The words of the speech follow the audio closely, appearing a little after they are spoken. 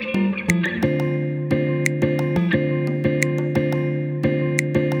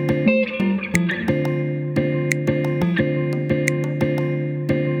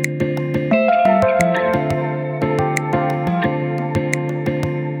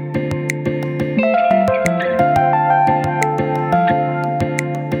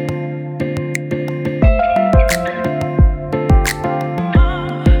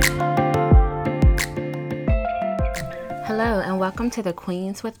to the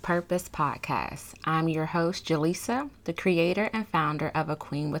Queens with Purpose podcast. I'm your host, Jaleesa, the creator and founder of A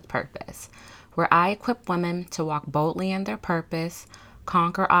Queen with Purpose, where I equip women to walk boldly in their purpose,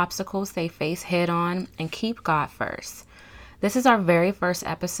 conquer obstacles they face head on, and keep God first. This is our very first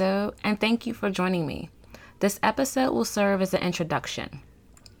episode, and thank you for joining me. This episode will serve as an introduction.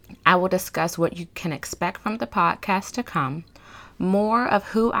 I will discuss what you can expect from the podcast to come, more of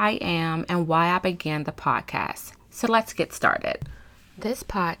who I am and why I began the podcast. So let's get started. This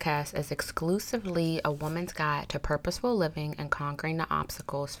podcast is exclusively a woman's guide to purposeful living and conquering the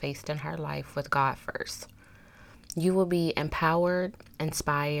obstacles faced in her life with God first. You will be empowered,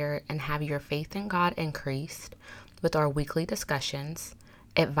 inspired, and have your faith in God increased with our weekly discussions,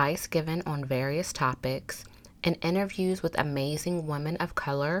 advice given on various topics, and interviews with amazing women of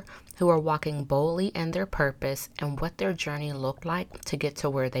color who are walking boldly in their purpose and what their journey looked like to get to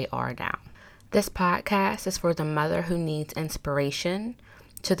where they are now. This podcast is for the mother who needs inspiration,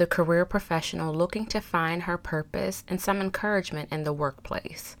 to the career professional looking to find her purpose and some encouragement in the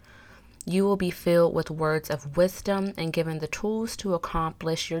workplace. You will be filled with words of wisdom and given the tools to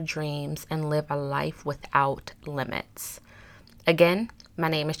accomplish your dreams and live a life without limits. Again, my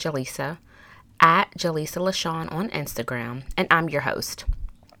name is Jaleesa, at Jaleesa LaShawn on Instagram, and I'm your host.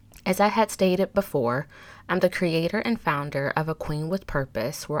 As I had stated before, I'm the creator and founder of A Queen with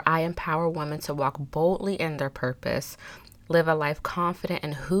Purpose, where I empower women to walk boldly in their purpose, live a life confident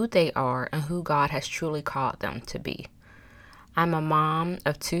in who they are and who God has truly called them to be. I'm a mom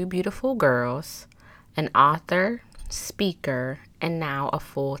of two beautiful girls, an author, speaker, and now a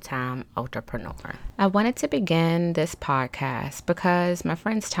full-time entrepreneur. I wanted to begin this podcast because my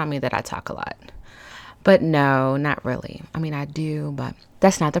friends tell me that I talk a lot. But no, not really. I mean, I do, but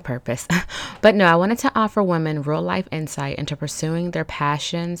that's not the purpose. But no, I wanted to offer women real life insight into pursuing their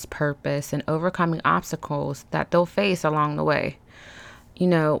passions, purpose, and overcoming obstacles that they'll face along the way. You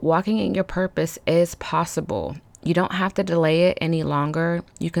know, walking in your purpose is possible. You don't have to delay it any longer.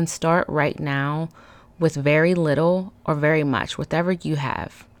 You can start right now with very little or very much, whatever you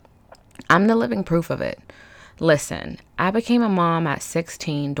have. I'm the living proof of it. Listen, I became a mom at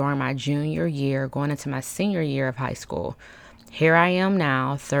 16 during my junior year, going into my senior year of high school. Here I am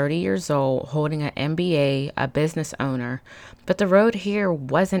now, 30 years old, holding an MBA, a business owner, but the road here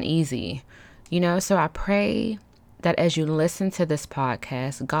wasn't easy, so I pray that as you listen to this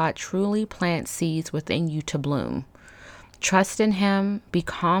podcast, God truly plants seeds within you to bloom. Trust in Him, be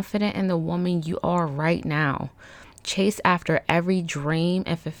confident in the woman you are right now. Chase after every dream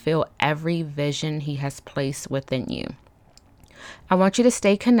and fulfill every vision He has placed within you. I want you to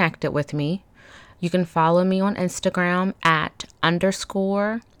stay connected with me. You can follow me on Instagram at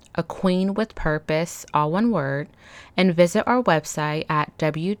 _ A Queen with Purpose, all one word, and visit our website at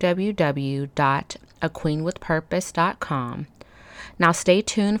www.aqueenwithpurpose.com. Now stay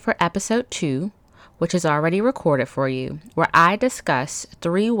tuned for episode 2, which is already recorded for you, where I discuss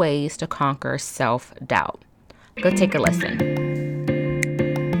 3 ways to conquer self-doubt. Go take a listen.